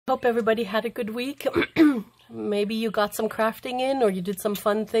Hope everybody had a good week. Maybe you got some crafting in or you did some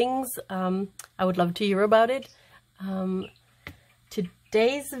fun things. I would love to hear about it.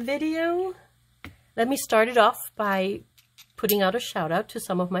 Today's video, let me start it off by putting out a shout out to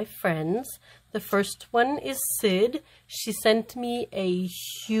some of my friends. The first one is Sid. She sent me a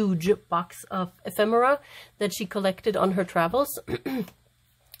huge box of ephemera that she collected on her travels.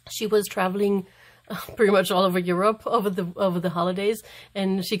 She was traveling pretty much all over Europe over the holidays,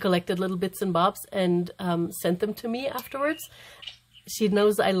 and she collected little bits and bobs and sent them to me afterwards. She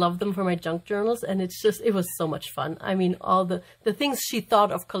knows I love them for my junk journals, and it was so much fun. I mean, all the things she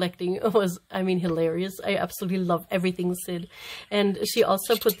thought of collecting was, I mean, hilarious. I absolutely love everything Sid. And she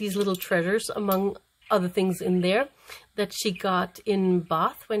also put these little treasures among other things in there that she got in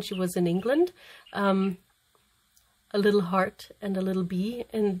Bath when she was in England. A little heart and a little bee,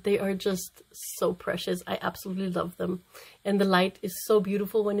 and they are just so precious. I absolutely love them. And the light is so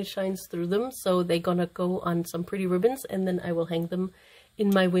beautiful when it shines through them, so they're gonna go on some pretty ribbons, and then I will hang them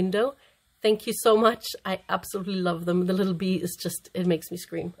in my window. Thank you so much. I absolutely love them. The little bee is just, it makes me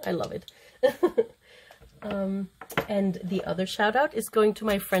scream. I love it. And the other shout out is going to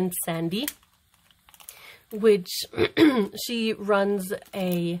my friend Sandy, which she runs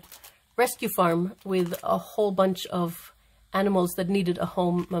a rescue farm with a whole bunch of animals that needed a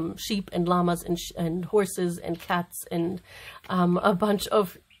home, sheep and llamas and horses and cats and a bunch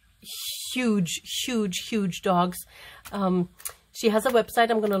of huge dogs. She has a website.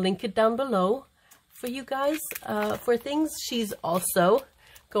 I'm going to link it down below for you guys for things. She's also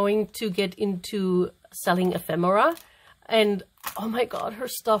going to get into selling ephemera, and oh my god, her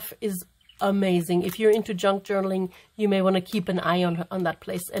stuff is amazing. If you're into junk journaling, you may want to keep an eye on that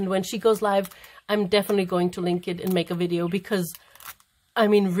place. And when she goes live, I'm definitely going to link it and make a video, because I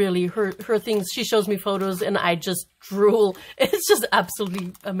mean, really, her things, she shows me photos and I just drool. It's just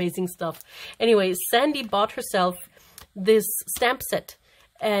absolutely amazing stuff. Anyway, Sandy bought herself this stamp set,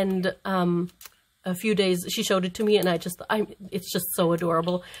 and a few days, she showed it to me, and it's just so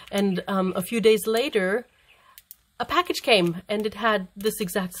adorable. And a few days later, a package came, and it had this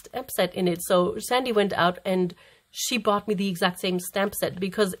exact stamp set in it. So Sandy went out and she bought me the exact same stamp set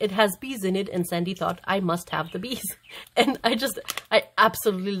because it has bees in it, and Sandy thought I must have the bees. And I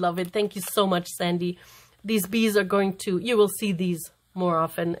absolutely love it. Thank you so much, Sandy. These bees are going to, you will see these more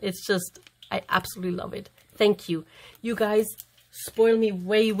often. It's just, I absolutely love it. Thank you. You guys spoil me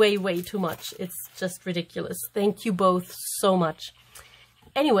way too much. It's just ridiculous. Thank you both so much.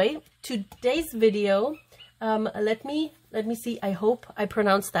 Anyway, today's video, let me see, I hope I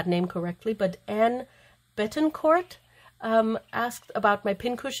pronounced that name correctly, but Anne Bettencourt asked about my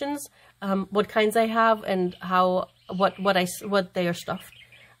pincushions, what kinds I have, and what they are stuffed.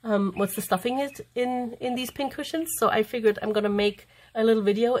 What's the stuffing is in these pincushions. So I figured I'm gonna make a little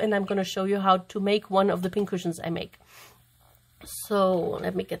video, and I'm gonna show you how to make one of the pincushions I make. So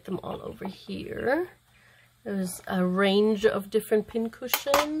let me get them all over here. There's a range of different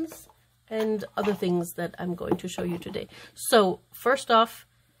pincushions and other things that I'm going to show you today. So first off,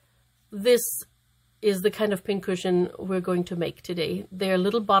 this is the kind of pincushion we're going to make today. They're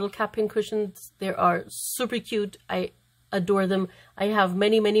little bottle cap pincushions. They are super cute. I adore them. I have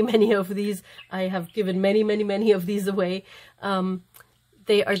many of these. I have given many of these away.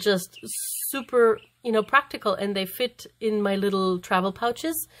 They are just super, practical, and they fit in my little travel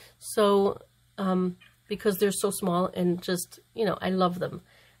pouches. So, because they're so small and just, I love them.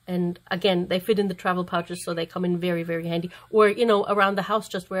 And again, they fit in the travel pouches, so they come in very handy. Or, around the house,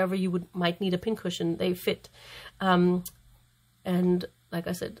 just wherever you might need a pincushion, they fit. And like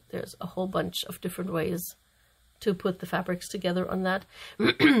I said, there's a whole bunch of different ways to put the fabrics together on that.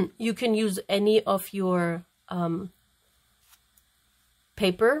 You can use any of your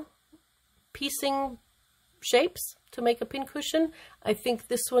paper piecing shapes to make a pincushion. I think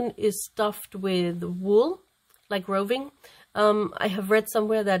this one is stuffed with wool, like roving. I have read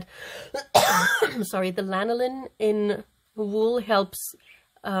somewhere that, sorry, the lanolin in wool helps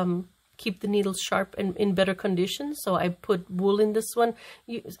keep the needles sharp and in better condition. So I put wool in this one.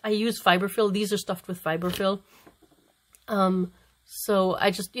 I use fiberfill. These are stuffed with fiberfill. So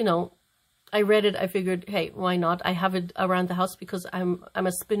I just, I read it. I figured, hey, why not? I have it around the house because I'm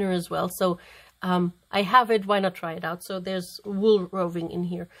a spinner as well. So I have it. Why not try it out? So there's wool roving in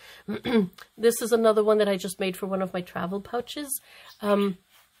here. This is another one that I just made for one of my travel pouches.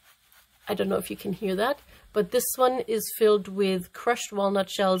 I don't know if you can hear that, but this one is filled with crushed walnut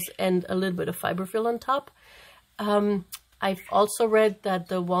shells and a little bit of fiberfill on top. I've also read that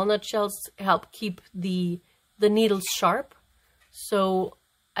the walnut shells help keep the needles sharp. So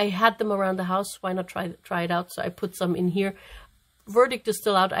I had them around the house. Why not try it out? So I put some in here. verdict is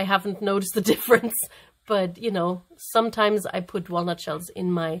still out. I haven't noticed the difference, but you know, sometimes I put walnut shells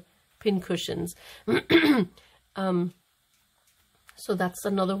in my pincushions. So that's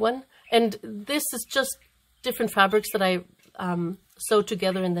another one. And this is just different fabrics that I sewed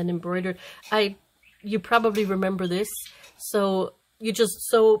together and then embroidered. You probably remember this. So you just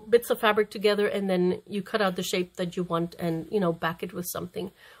sew bits of fabric together and then you cut out the shape that you want and, you know, back it with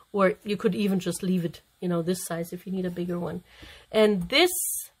something. Or you could even just leave it, you know, this size if you need a bigger one. And this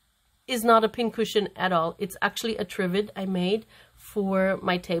is not a pincushion at all. It's actually a trivet I made for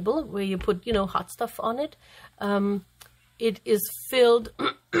my table where you put, you know, hot stuff on it. It is filled,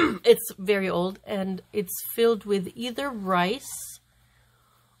 it's very old, and it's filled with either rice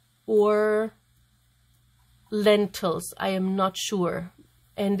or lentils. I am not sure.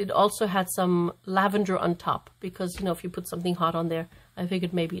 And it also had some lavender on top because, you know, if you put something hot on there, I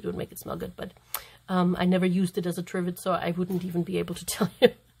figured maybe it would make it smell good. But I never used it as a trivet, so I wouldn't even be able to tell you.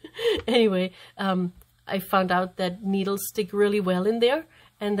 Anyway, I found out that needles stick really well in there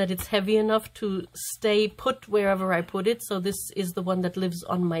and that it's heavy enough to stay put wherever I put it. So this is the one that lives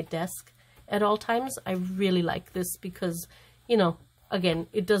on my desk at all times. I really like this because, you know, again,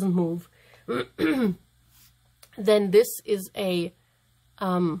 it doesn't move. Then this is a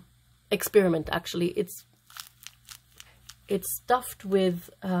experiment, actually. It's stuffed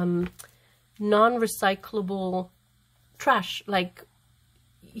with non-recyclable trash, like,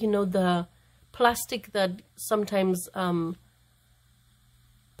 you know, the plastic that sometimes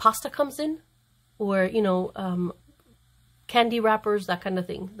pasta comes in, or, you know, candy wrappers, that kind of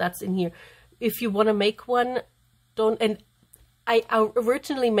thing. That's in here. If you want to make one, and I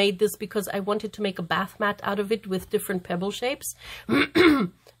originally made this because I wanted to make a bath mat out of it with different pebble shapes.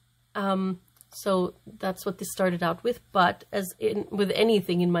 So that's what this started out with. But as with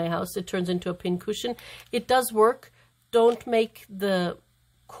anything in my house, it turns into a pincushion. It does work. Don't make the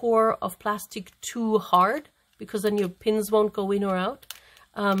core of plastic too hard because then your pins won't go in or out.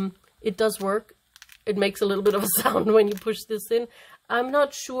 It does work. It makes a little bit of a sound when you push this in. I'm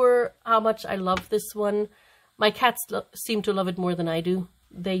not sure how much I love this one. My cats seem to love it more than I do.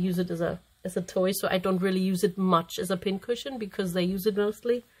 They use it as a toy, so I don't really use it much as a pincushion because they use it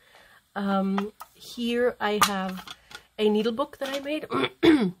mostly. Here I have a needle book that I made.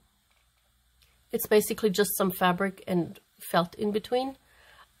 It's basically just some fabric and felt in between.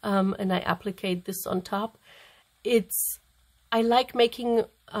 And I applique this on top. I like making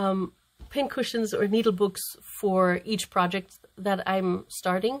pincushions or needle books for each project that I'm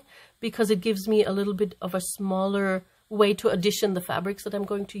starting because it gives me a little bit of a smaller way to addition the fabrics that I'm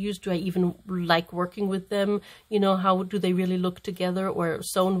going to use. Do I even like working with them? You know, how do they really look together or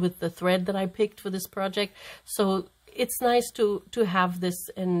sewn with the thread that I picked for this project? So it's nice to have this,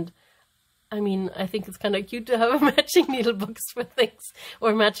 and I mean, I think it's kind of cute to have matching needle books for things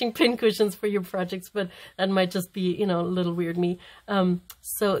or matching pincushions for your projects, but that might just be, you know, a little weird me.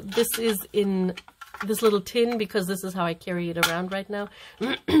 So this is in this little tin because this is how I carry it around right now.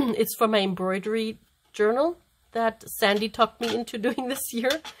 It's for my embroidery journal that Sandy talked me into doing this year.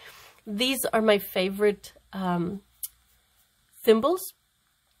 These are my favorite thimbles.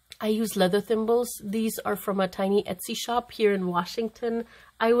 I use leather thimbles. These are from a tiny Etsy shop here in Washington.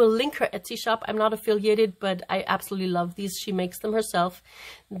 I will link her Etsy shop. I'm not affiliated, but I absolutely love these. She makes them herself.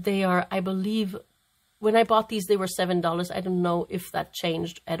 They are, I believe, when I bought these, they were $7. I don't know if that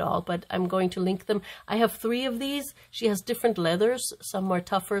changed at all, but I'm going to link them. I have 3 of these. She has different leathers. Some are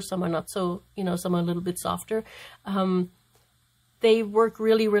tougher, some are not so, you know, some are a little bit softer. They work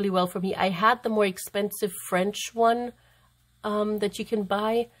really, really well for me. I had the more expensive French one that you can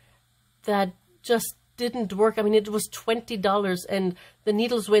buy that just didn't work. I mean, it was $20 and the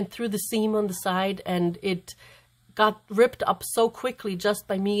needles went through the seam on the side and it got ripped up so quickly just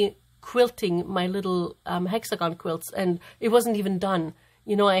by me quilting my little hexagon quilts, and it wasn't even done.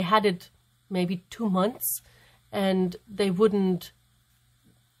 You know, I had it maybe 2 months and they wouldn't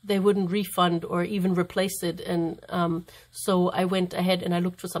refund or even replace it. And so I went ahead and I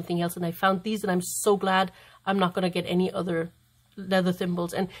looked for something else and I found these, and I'm so glad I'm not going to get any other leather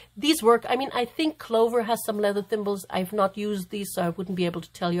thimbles. And these work. I mean, I think Clover has some leather thimbles. I've not used these, so I wouldn't be able to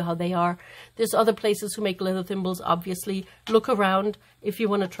tell you how they are. There's other places who make leather thimbles, obviously. Look around if you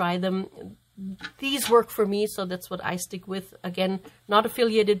want to try them. These work for me, so that's what I stick with. Again, not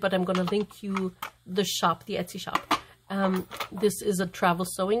affiliated, but I'm going to link you the shop, the Etsy shop. This is a travel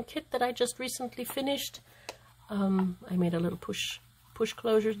sewing kit that I just recently finished. I made a little push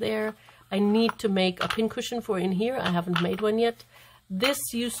closure there. I need to make a pincushion for in here. I haven't made one yet. This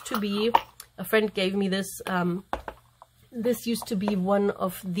used to be, a friend gave me this. This used to be one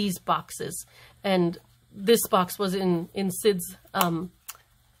of these boxes. And this box was in Sid's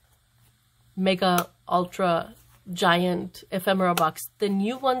mega ultra giant ephemera box. The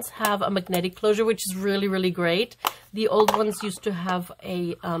new ones have a magnetic closure, which is really, really great. The old ones used to have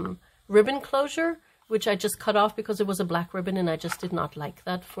a ribbon closure, which I just cut off because it was a black ribbon and I just did not like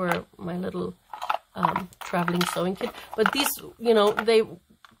that for my little traveling sewing kit. But these, you know, they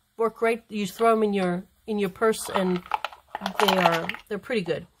work great. You throw them in your purse and they're pretty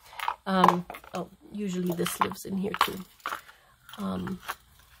good. Oh, usually this lives in here too.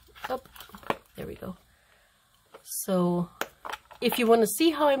 Oh, there we go. So if you want to see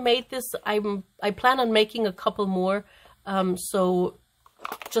how I made this, I plan on making a couple more. So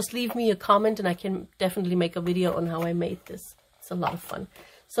just leave me a comment and I can definitely make a video on how I made this. It's a lot of fun.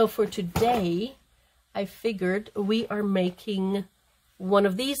 So for today, I figured we are making one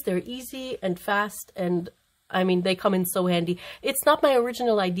of these. They're easy and fast, and I mean, they come in so handy. It's not my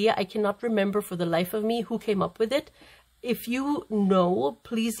original idea. I cannot remember for the life of me who came up with it. If you know,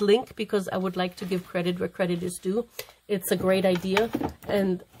 please link, because I would like to give credit where credit is due. It's a great idea,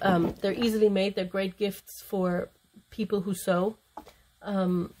 and they're easily made. They're great gifts for people who sew.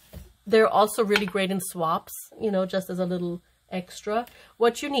 They're also really great in swaps, you know, just as a little extra.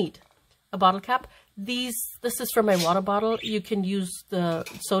 What you need: a bottle cap. This is for my water bottle. You can use the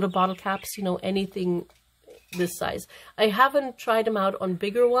soda bottle caps, you know, anything this size. I haven't tried them out on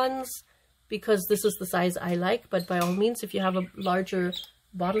bigger ones because this is the size I like, but by all means, if you have a larger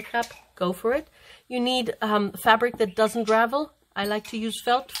bottle cap, go for it. You need fabric that doesn't ravel. I like to use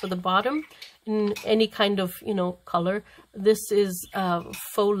felt for the bottom in any kind of, you know, color. This is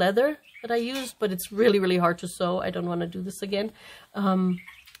faux leather that I used, but it's really, really hard to sew. I don't want to do this again.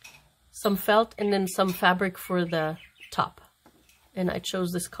 Some felt and then some fabric for the top. And I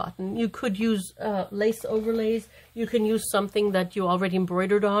chose this cotton. You could use lace overlays. You can use something that you already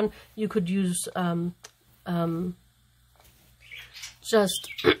embroidered on. You could use just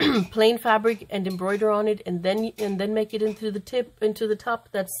plain fabric and embroider on it, and then make it into the top.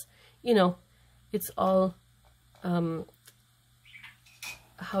 That's, you know, it's all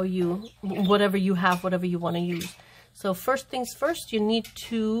how you, whatever you have, whatever you want to use. So first things first, you need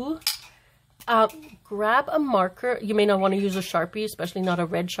to grab a marker. You may not want to use a Sharpie, especially not a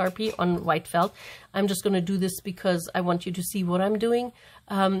red Sharpie on white felt. I'm just going to do this because I want you to see what I'm doing.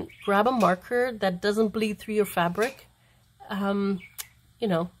 Grab a marker that doesn't bleed through your fabric, you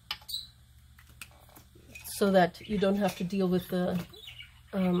know, so that you don't have to deal with the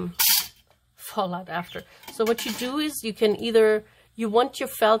fallout after. So what you do is you can either, you want your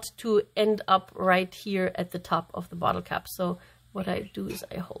felt to end up right here at the top of the bottle cap. So what I do is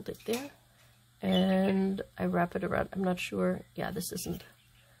I hold it there and I wrap it around. I'm not sure. Yeah, this isn't.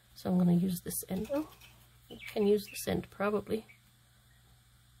 So I'm going to use this end. Oh, I can use this end probably.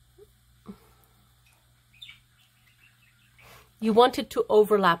 You want it to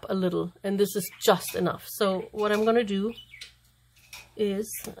overlap a little, and this is just enough. So what I'm going to do is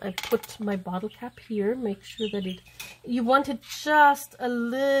I put my bottle cap here, make sure that you want it just a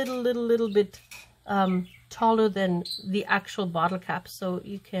little bit taller than the actual bottle cap, so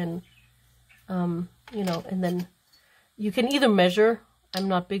you can, you know, and then you can either measure. I'm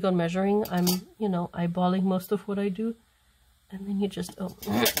not big on measuring. I'm, you know, eyeballing most of what I do. And then you just, oh.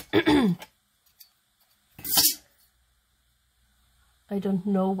 I don't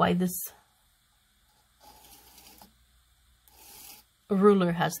know why this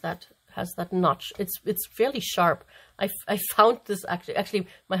ruler has that notch. It's fairly sharp. I found this actually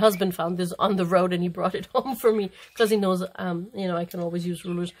my husband found this on the road and he brought it home for me because he knows you know, I can always use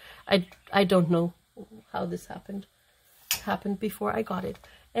rulers. I don't know how this happened. It happened before I got it.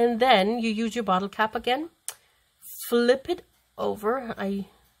 And then you use your bottle cap again, flip it over. I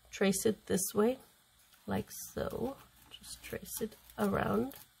trace it this way like so. Just trace it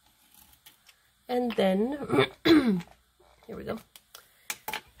around, and then here we go.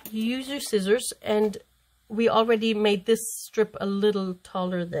 You use your scissors, and we already made this strip a little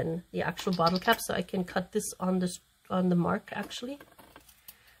taller than the actual bottle cap, so I can cut this on the mark actually.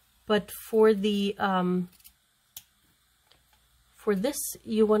 But for the for this,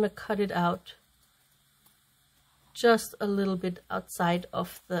 you want to cut it out just a little bit outside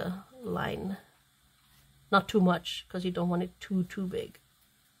of the line. Not too much, because you don't want it too big.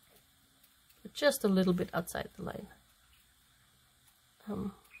 But just a little bit outside the line.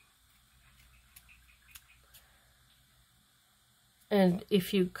 And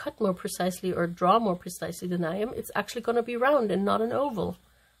if you cut more precisely or draw more precisely than I am, it's actually going to be round and not an oval.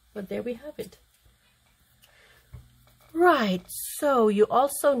 But there we have it. Right, so you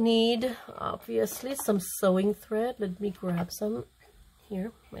also need, obviously, some sewing thread. Let me grab some.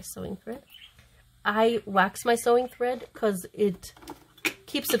 Here, my sewing thread. I wax my sewing thread because it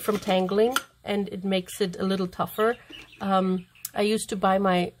keeps it from tangling and it makes it a little tougher. I used to buy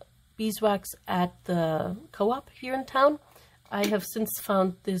my beeswax at the co-op here in town. I have since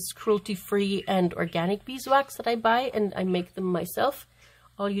found this cruelty-free and organic beeswax that I buy, and I make them myself.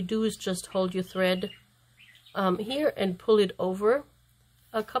 All you do is just hold your thread here and pull it over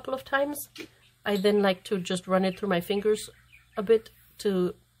a couple of times. I then like to just run it through my fingers a bit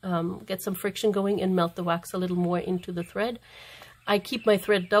to get some friction going and melt the wax a little more into the thread. I keep my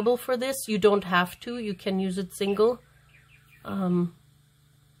thread double for this. You don't have to. You can use it single.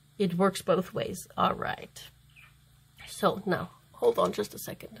 It works both ways. All right. So now, hold on just a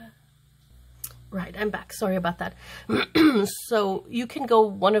second. Right, I'm back. Sorry about that. So you can go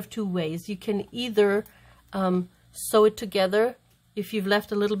one of two ways. You can either sew it together. If you've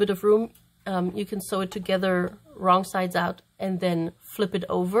left a little bit of room, you can sew it together wrong sides out and then flip it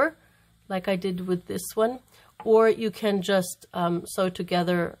over like I did with this one. Or you can just sew it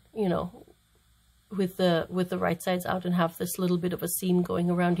together, you know, with the right sides out and have this little bit of a seam going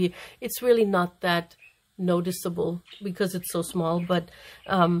around here. It's really not that noticeable because it's so small, but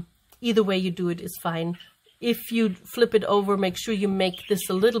either way you do it is fine. If you flip it over, make sure you make this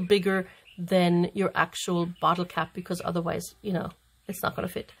a little bigger than your actual bottle cap, because otherwise, you know, it's not going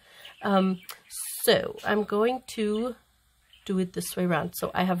to fit. So I'm going to do it this way around. So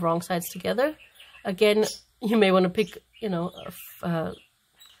I have wrong sides together. Again, you may want to pick, you know, a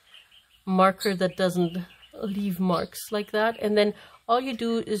marker that doesn't leave marks like that. And then all you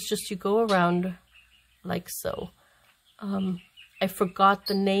do is just you go around like so. I forgot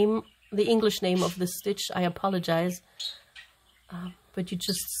the name, the English name of this stitch. I apologize. But you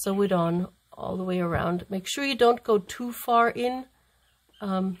just sew it on all the way around. Make sure you don't go too far in.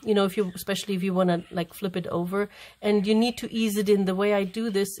 You know, especially if you want to like flip it over, and you need to ease it in. The way I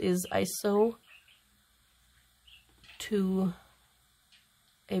do this is I sew to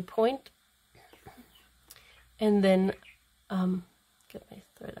a point, and then get my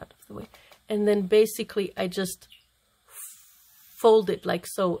thread out of the way, and then basically I just fold it like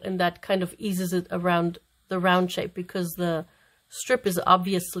so, and that kind of eases it around the round shape, because the strip is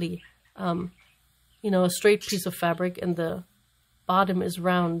obviously you know, a straight piece of fabric and the bottom is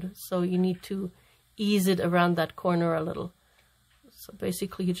round, so you need to ease it around that corner a little. So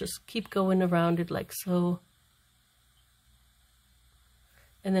basically you just keep going around it like so.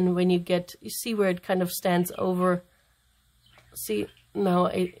 And then when you get, you see where it kind of stands over. See, now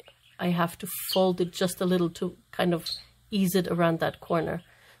I have to fold it just a little to kind of ease it around that corner.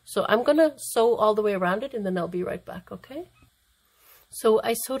 So I'm gonna sew all the way around it and then I'll be right back, okay? So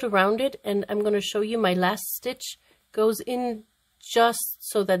I sewed around it and I'm gonna show you my last stitch goes in just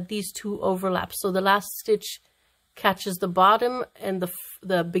so that these two overlap. So the last stitch catches the bottom and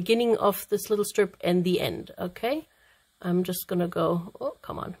the beginning of this little strip and the end, okay? I'm just gonna go, oh,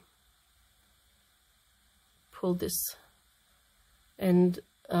 come on. Pull this, and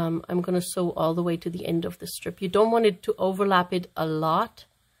I'm gonna sew all the way to the end of the strip. You don't want it to overlap it a lot,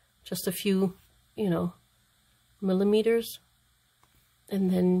 just a few, you know, millimeters. And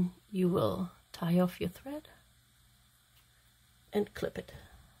then you will tie off your thread and clip it.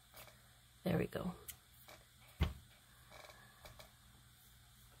 There we go.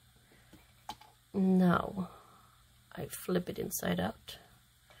 Now I flip it inside out.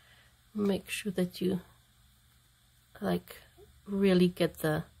 Make sure that you like really get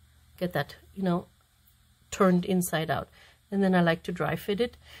that, you know, turned inside out. And then I like to dry fit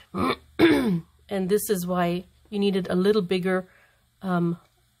it. And this is why you need it a little bigger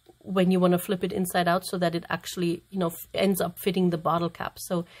when you want to flip it inside out, so that it actually, you know, ends up fitting the bottle cap.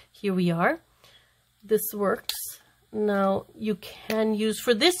 So here we are. This works. Now you can use,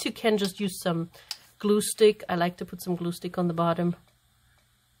 for this you can just use some glue stick. I like to put some glue stick on the bottom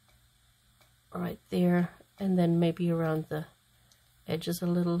right there, and then maybe around the edges a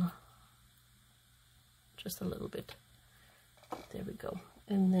little, just a little bit. There we go.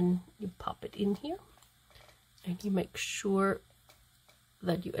 And then you pop it in here and you make sure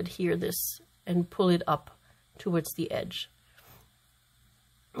that you adhere this and pull it up towards the edge.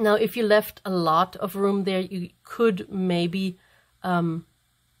 Now if you left a lot of room there, you could maybe cut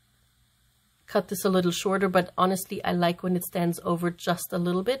this a little shorter, but honestly I like when it stands over just a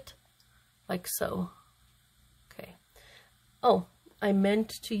little bit, like so. Okay. Oh, I meant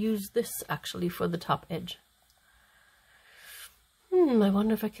to use this actually for the top edge. I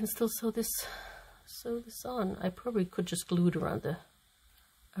wonder if I can still sew this on. I probably could just glue it around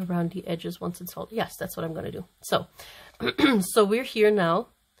the edges once it's all. Yes, that's what I'm going to do. So so we're here now,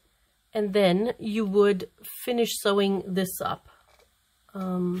 and then you would finish sewing this up.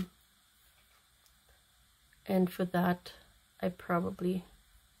 And for that, I probably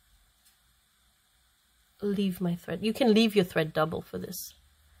leave my thread. You can leave your thread double for this.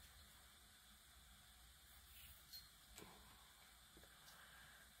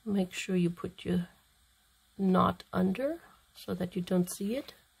 Make sure you put your knot under so that you don't see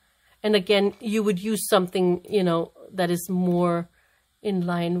it. And again, you would use something, you know, that is more in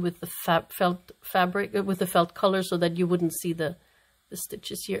line with the felt fabric, with the felt color, so that you wouldn't see the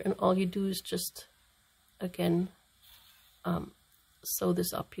stitches here. And all you do is just, again, sew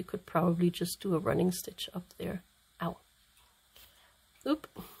this up. You could probably just do a running stitch up there. Ow. Oop.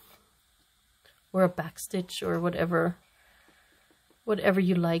 Or a back stitch or whatever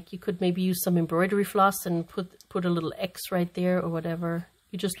you like. You could maybe use some embroidery floss and put a little X right there or whatever.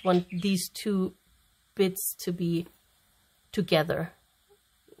 You just want these two bits to be together,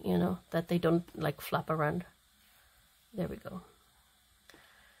 you know, that they don't like flap around. There we go.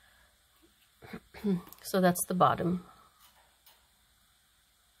 So that's the bottom.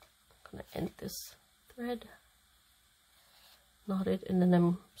 I'm gonna end this thread, knot it, and then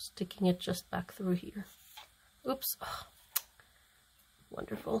I'm sticking it just back through here. Oops. Oh,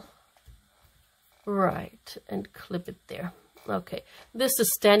 wonderful. Right, and clip it there. Okay, this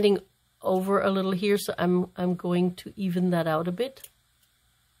is standing over a little here, so I'm going to even that out a bit.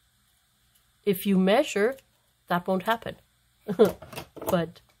 If you measure, that won't happen.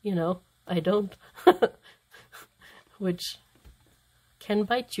 But, you know, I don't. Which can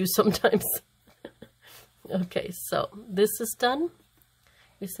bite you sometimes. Okay, so this is done.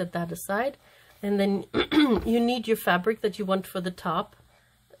 We set that aside. And then you need your fabric that you want for the top.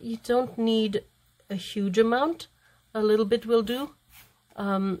 You don't need a huge amount. A little bit will do.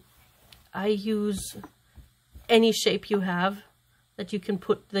 I use any shape you have that you can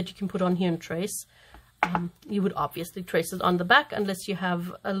put on here and trace. You would obviously trace it on the back unless you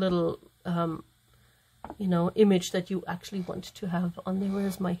have a little you know, image that you actually want to have on there.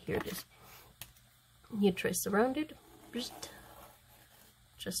 Where's my, here it is. You trace around it,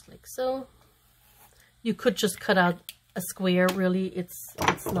 just like so. You could just cut out a square, really. It's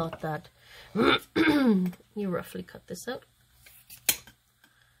not that. You roughly cut this out.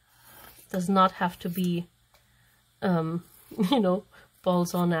 Does not have to be, you know,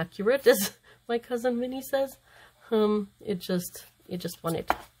 balls on accurate, as my cousin Minnie says. You just want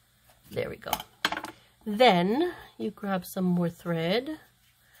it. There we go. Then you grab some more thread,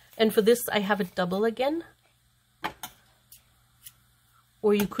 and for this I have it double again.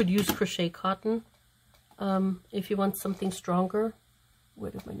 Or you could use crochet cotton if you want something stronger.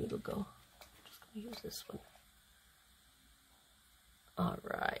 Where did my needle go? I'm just going to use this one. All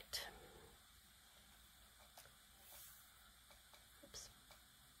right. Oops.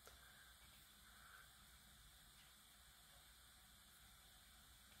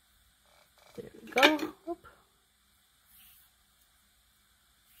 There we go. Oop.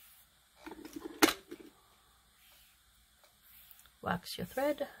 Wax your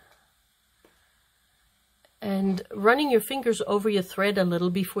thread. And running your fingers over your thread a little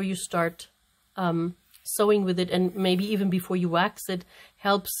before you start sewing with it, and maybe even before you wax it,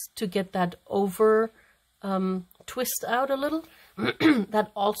 helps to get that over twist out a little.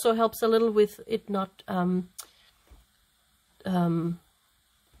 That also helps a little with it not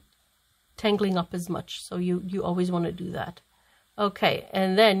tangling up as much. So you always want to do that. Okay,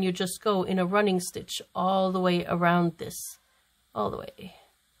 and then you just go in a running stitch all the way around this, all the way.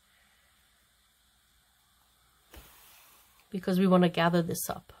 Because we want to gather this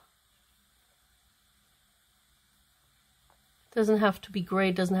up. It doesn't have to be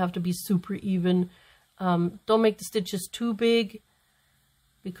great, doesn't have to be super even. Don't make the stitches too big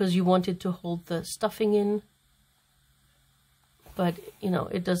because you want it to hold the stuffing in. But, you know,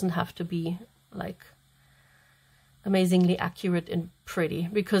 it doesn't have to be like amazingly accurate and pretty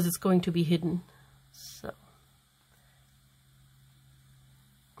because it's going to be hidden. So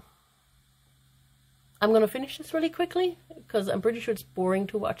I'm going to finish this really quickly because I'm pretty sure it's boring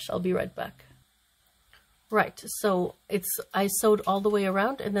to watch. I'll be right back. Right, so I sewed all the way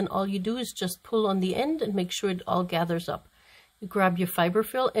around, and then all you do is just pull on the end and make sure it all gathers up. You grab your fiber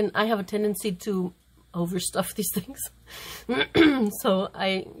fill, and I have a tendency to overstuff these things. So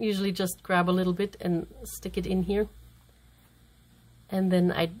I usually just grab a little bit and stick it in here. And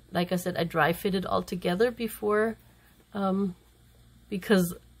then like I said, I dry fit it all together before,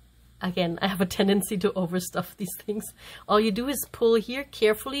 because again, I have a tendency to overstuff these things. All you do is pull here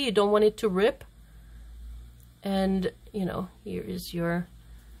carefully. You don't want it to rip. And, you know, here is your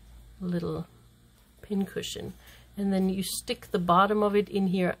little pincushion. And then you stick the bottom of it in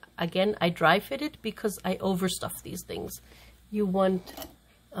here. Again, I dry fit it because I overstuff these things. You want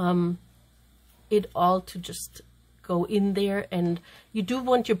it all to just go in there. And you do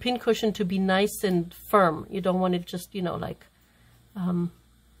want your pincushion to be nice and firm. You don't want it just, you know, like,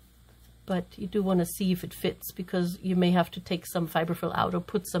 but you do want to see if it fits, because you may have to take some fiberfill out or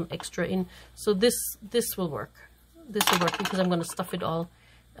put some extra in. So this will work. This will work because I'm going to stuff it all,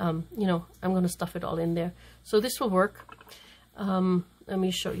 you know, I'm going to stuff it all in there. So this will work. Let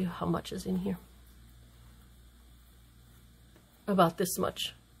me show you how much is in here. About this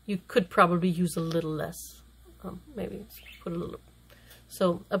much. You could probably use a little less. Maybe put a little.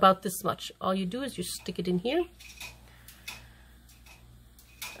 So about this much. All you do is you stick it in here.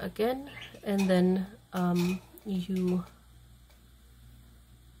 Again, and then you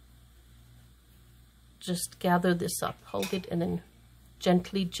just gather this up. Hold it and then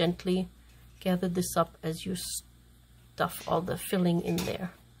gently, gently gather this up as you stuff all the filling in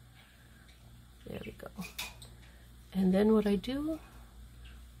there. There we go. And then what I do,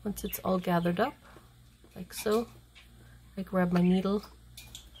 once it's all gathered up, like so, I grab my needle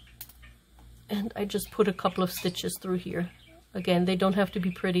and I just put a couple of stitches through here. Again, they don't have to be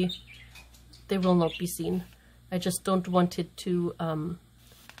pretty. They will not be seen. I just don't want it to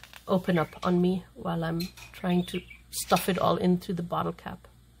open up on me while I'm trying to stuff it all into the bottle cap.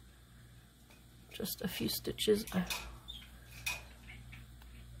 Just a few stitches.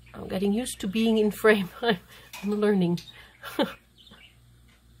 I'm getting used to being in frame. I'm learning.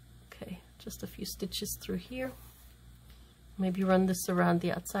 Okay, just a few stitches through here. Maybe run this around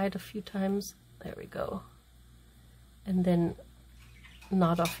the outside a few times. There we go. And then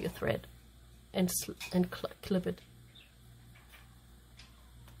knot off your thread and clip it.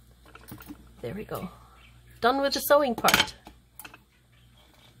 There we go. Done with the sewing part.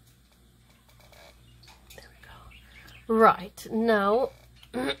 There we go. Right, now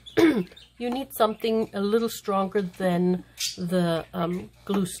you need something a little stronger than the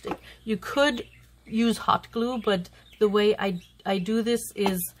glue stick. You could use hot glue, but the way I do this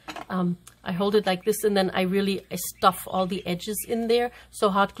is I hold it like this and then I stuff all the edges in there, so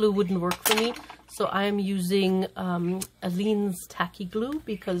hot glue wouldn't work for me. So I am using Aleene's tacky glue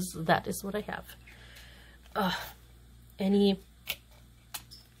because that is what I have. Any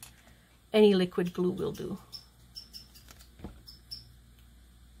liquid glue will do.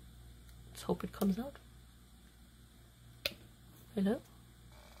 Let's hope it comes out. Hello?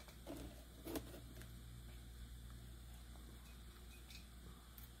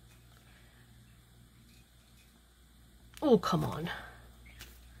 Oh, come on.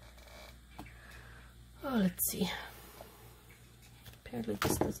 Oh, let's see. Apparently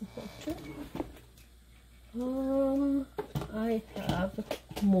this doesn't work too. I have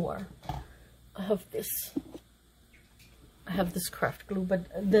more. I have this craft glue, but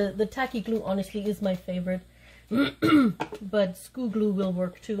the tacky glue honestly is my favorite. But school glue will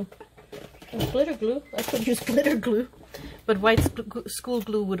work too. And glitter glue, I could use glitter glue, but white school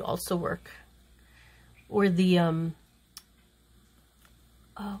glue would also work. Or the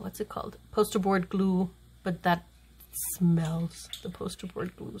what's it called? Poster board glue, but that smells, the poster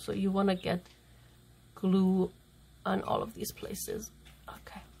board glue. So you want to get glue on all of these places.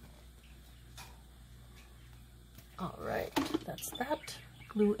 Okay. All right, that's that.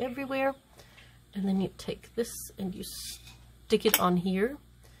 Glue everywhere. And then you take this and you stick it on here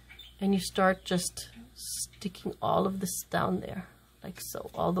and you start just sticking all of this down there, like so,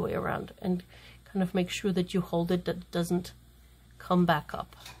 all the way around, and kind of make sure that you hold it, that it doesn't come back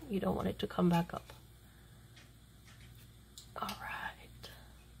up. You don't want it to come back up. All right.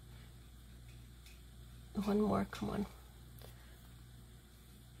 One more, come on.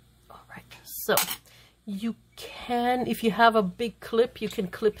 All right, so you can, if you have a big clip, you can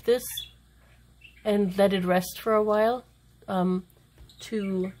clip this and let it rest for a while. I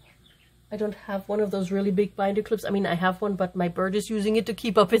don't have one of those really big binder clips. I mean, I have one, but my bird is using it to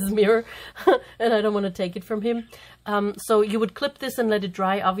keep up his mirror and I don't want to take it from him. So you would clip this and let it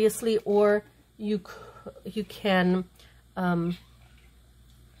dry, obviously, or you can, okay,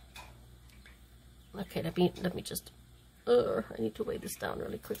 let me just, I need to weigh this down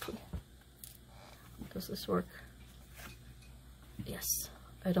really quickly. Does this work? Yes.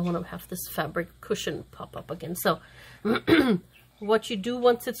 I don't want to have this fabric cushion pop up again. So what you do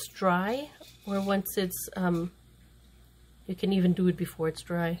once it's dry, or once it's, you can even do it before it's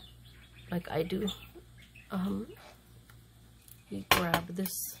dry, like I do. You grab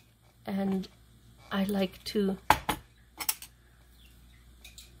this, and I like to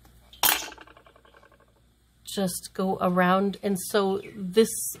just go around and sew this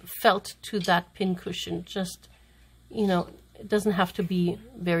felt to that pincushion. Just, you know, it doesn't have to be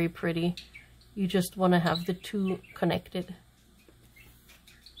very pretty. You just want to have the two connected.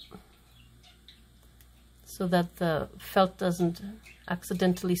 so that the felt doesn't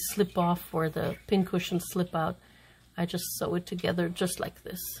accidentally slip off or the pincushions slip out. I just sew it together just like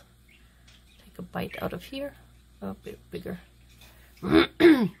this. Take a bite out of here, a bit bigger,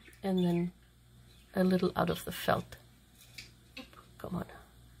 and then a little out of the felt. Oop, come on.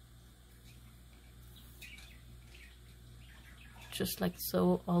 Just like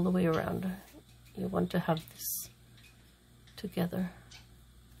so all the way around. You want to have this together.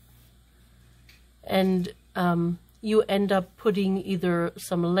 And you end up putting either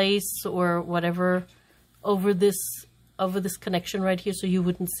some lace or whatever over this connection right here, so you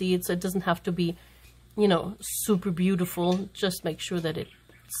wouldn't see it. So it doesn't have to be, you know, super beautiful. Just make sure that it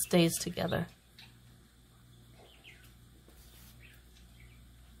stays together.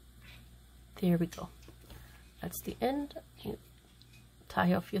 There we go. That's the end. You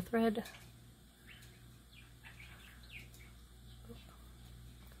tie off your thread.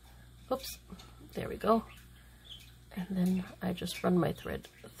 Oops, there we go. And then I just run my thread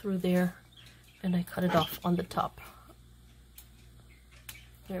through there and I cut it off on the top.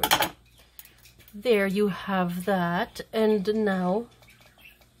 There we go. There you have that. And now,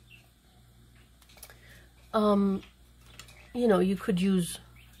 you know, you could use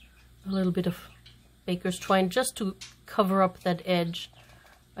a little bit of baker's twine just to cover up that edge.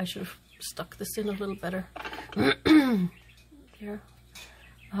 I should have stuck this in a little better. There.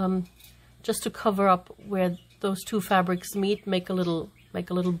 Just to cover up where those two fabrics meet, make a little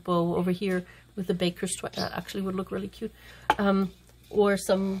bow over here with the baker's twine. That actually would look really cute. Or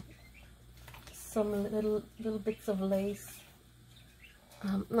some little bits of lace.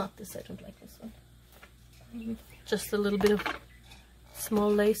 Not this, I don't like this one. Just a little bit of small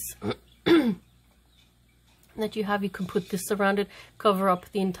lace that you have. You can put this around it, cover up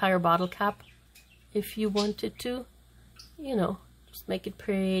the entire bottle cap if you wanted to, you know, just make it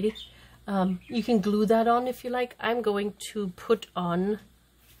pretty. You can glue that on if you like. I'm going to put on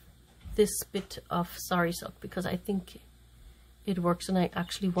this bit of sari silk because I think it works, and I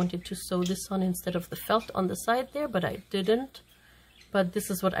actually wanted to sew this on instead of the felt on the side there, but I didn't. But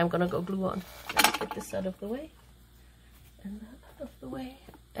this is what I'm gonna go glue on. Let me get this out of the way, and that out of the way,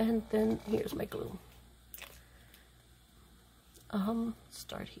 and then here's my glue.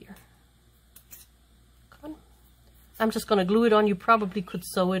 Start here. Come on. I'm just gonna glue it on. You probably could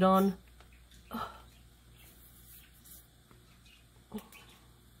sew it on. Oh.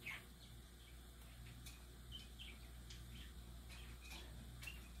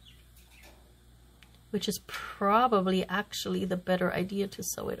 Which is probably actually the better idea to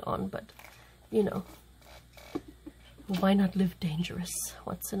sew it on, but you know, why not live dangerous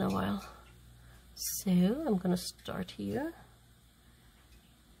once in a while? So I'm gonna start here.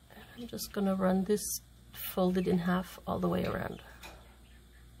 I'm just gonna run this folded in half all the way around.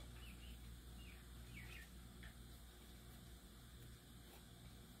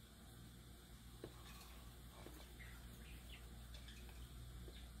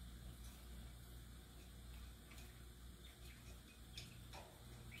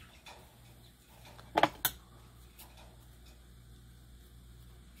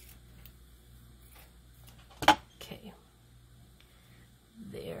 Okay,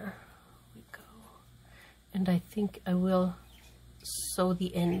 there we go. And I think I will sew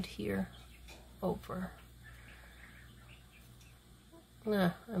the end here over.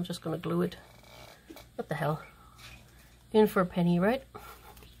 Nah, I'm just gonna glue it. What the hell? In for a penny, right?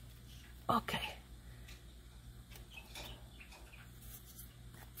 Okay.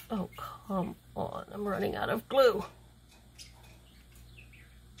 Oh, come on, I'm running out of glue.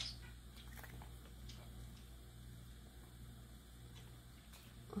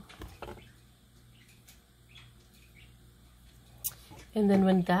 And then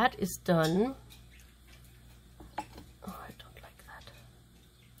when that is done, oh, I don't like that.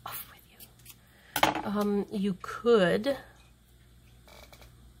 Off with you. You could,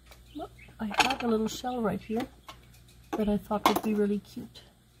 oh, I have a little shell right here that I thought would be really cute.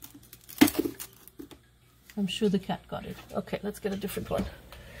 I'm sure the cat got it. Okay, let's get a different one.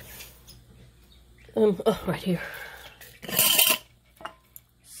 Oh, right here.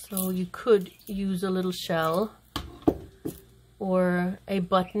 So you could use a little shell or a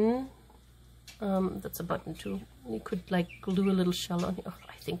button. That's a button too. You could like glue a little shell on here. Oh,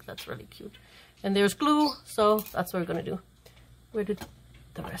 I think that's really cute. And there's glue, so that's what we're gonna do. Where did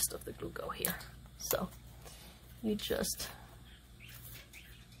the rest of the glue go? Here. So you just,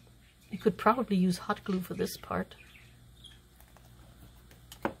 you could probably use hot glue for this part.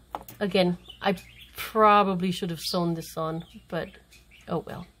 Again, I probably should have sewn this on, but oh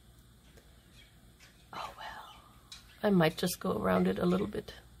well. Oh well. I might just go around it a little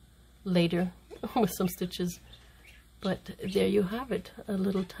bit later with some stitches. But there you have it, a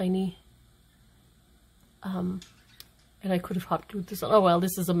little tiny, and I could have hot glued this on. Oh well,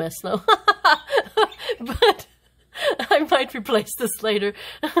 this is a mess now. But I might replace this later.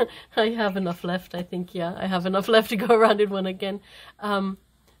 I have enough left, I think. Yeah, I have enough left to go around in one again.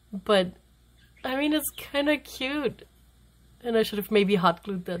 But I mean, it's kind of cute. And I should have maybe hot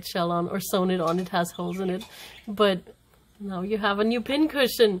glued that shell on or sewn it on. It has holes in it. But now you have a new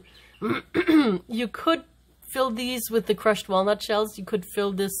pincushion. You could fill these with the crushed walnut shells. You could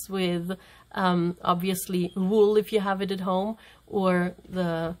fill this with, obviously, wool if you have it at home, or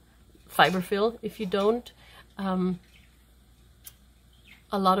the fiberfill if you don't. A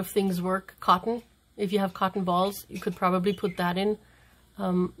lot of things work. Cotton, if you have cotton balls, you could probably put that in.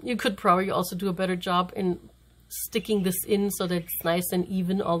 You could probably also do a better job in sticking this in so that it's nice and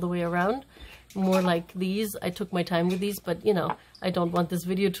even all the way around. More like these. I took my time with these, but you know, I don't want this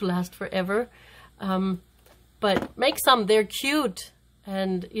video to last forever. But make some, they're cute,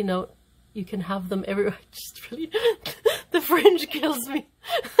 and you know, you can have them everywhere. Just really, the fringe kills me.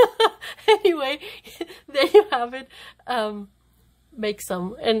 Anyway, there you have it. Make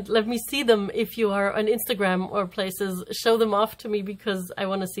some and let me see them. If you are on Instagram or places, show them off to me because I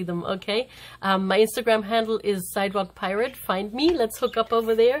want to see them. Okay, my Instagram handle is Sidewalk Pirate. Find me, let's hook up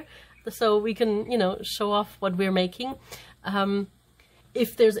over there so we can, you know, show off what we're making.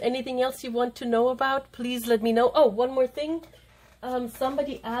 If there's anything else you want to know about, please let me know. Oh, one more thing.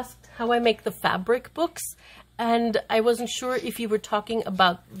 Somebody asked how I make the fabric books, and I wasn't sure if you were talking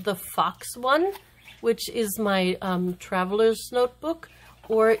about the Fox one, which is my traveler's notebook,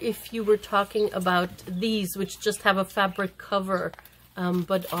 or if you were talking about these, which just have a fabric cover,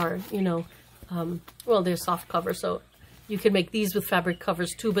 but are, you know, well, they're soft cover, so you can make these with fabric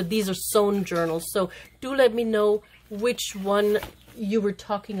covers too, but these are sewn journals. So do let me know which one you were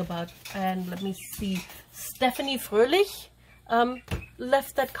talking about. And let me see, Stephanie Fröhlich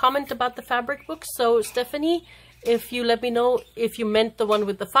left that comment about the fabric book. So Stephanie, if you let me know if you meant the one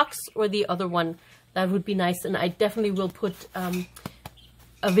with the fox or the other one, that would be nice. And I definitely will put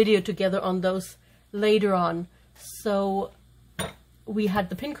a video together on those later on. So we had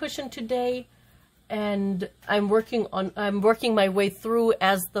the pincushion today, and I'm working my way through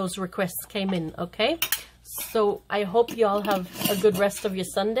as those requests came in. Okay, so I hope you all have a good rest of your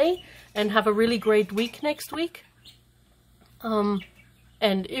Sunday and have a really great week next week. And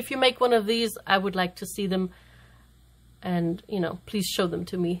if you make one of these, I would like to see them, and you know, please show them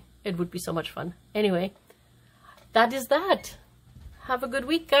to me. It would be so much fun. Anyway, that is that. Have a good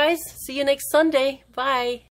week, guys. See you next Sunday. Bye.